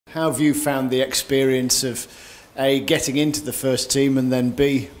How have you found the experience of A, getting into the first team and then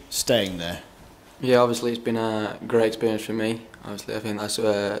B, staying there? Yeah, obviously it's been a great experience for me. Obviously I think that's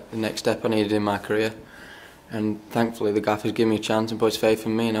the next step I needed in my career, and thankfully the gaffer's given me a chance and put his faith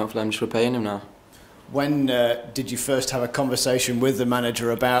in me, and hopefully I'm just repaying him now. When did you first have a conversation with the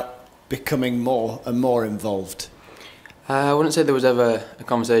manager about becoming more and more involved? I wouldn't say there was ever a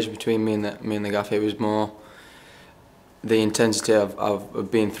conversation between me and the gaffer. It was more the intensity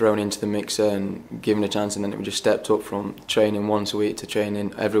of being thrown into the mixer and given a chance, and then it just stepped up from training once a week to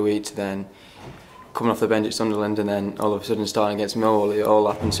training every week to then coming off the bench at Sunderland, and then all of a sudden starting against Millwall. It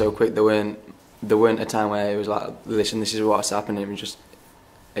all happened so quick. There weren't a time where it was like, listen, this is what's happening.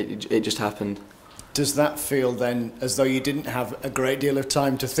 It just happened. Does that feel then as though you didn't have a great deal of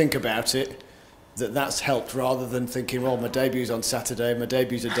time to think about it, that's helped, rather than thinking, well, my debut's on Saturday, my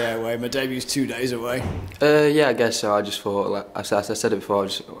debut's a day away, my debut's 2 days away? Yeah, I guess so. I just thought, like I said it before,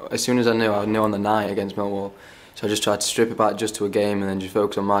 as soon as I knew on the night against Millwall, so I just tried to strip it back just to a game and then just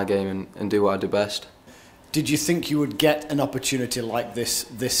focus on my game and do what I do best. Did you think you would get an opportunity like this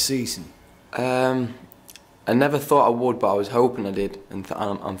season? I never thought I would, but I was hoping I did, and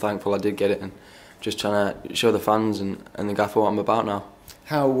I'm thankful I did get it, and just trying to show the fans and the gaffer what I'm about now.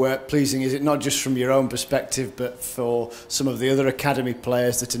 How pleasing is it, not just from your own perspective, but for some of the other academy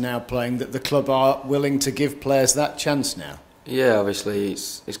players that are now playing, that the club are willing to give players that chance now? Yeah, obviously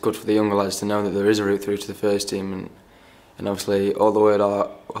it's good for the younger lads to know that there is a route through to the first team, and obviously all the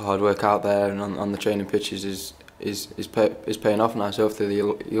hard work out there and on the training pitches is paying off now. So hopefully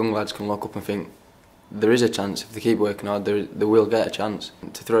the young lads can look up and think there is a chance. If they keep working hard, they will get a chance.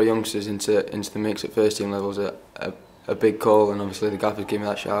 To throw youngsters into the mix at first team level is a big call, and obviously the gaffer's given me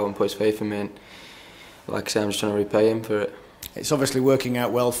that shout and put his faith in me, and like I say, I'm just trying to repay him for it. It's obviously working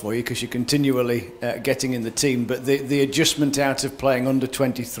out well for you because you're continually getting in the team, but the adjustment out of playing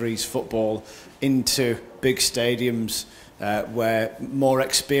under-23s football into big stadiums where more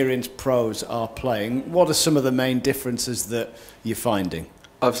experienced pros are playing, what are some of the main differences that you're finding?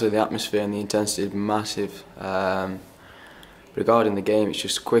 Obviously the atmosphere and the intensity is massive. Regarding the game, it's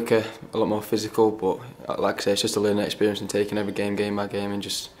just quicker, a lot more physical, but like I say, it's just a learning experience and taking every game by game and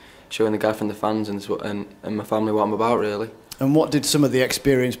just showing the gaffer and the fans and my family what I'm about, really. And what did some of the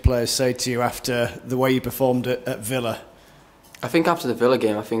experienced players say to you after the way you performed at Villa? I think after the Villa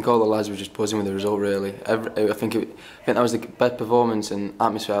game, I think all the lads were just buzzing with the result, really. I think that was the best performance and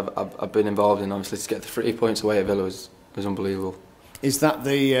atmosphere I've been involved in. Obviously, to get the 3 points away at Villa was unbelievable. Is that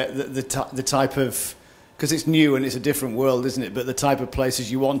the type of, because it's new and it's a different world, isn't it, but the type of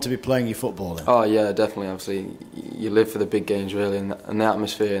places you want to be playing your football in? Oh yeah, definitely. Obviously, you live for the big games, really, and the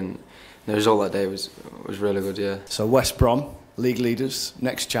atmosphere and the result that day was really good, yeah. So West Brom, league leaders,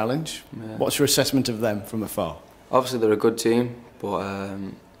 next challenge. Yeah. What's your assessment of them from afar? Obviously they're a good team, but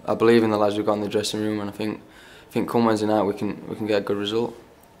I believe in the lads we've got in the dressing room, and I think come Wednesday night we can get a good result.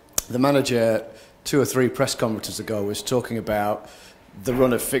 The manager 2 or 3 press conferences ago was talking about the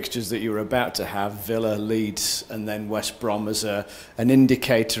run of fixtures that you were about to have, Villa, Leeds and then West Brom, as an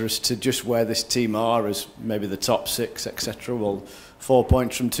indicator as to just where this team are, as maybe the top 6, etc. Well, 4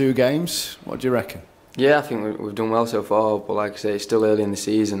 points from 2 games. What do you reckon? Yeah, I think we've done well so far, but like I say, it's still early in the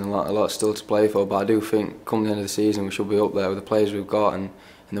season, a lot still to play for, but I do think come the end of the season we should be up there with the players we've got and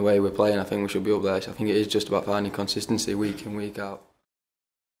the way we're playing. I think we should be up there. So I think it is just about finding consistency week in, week out.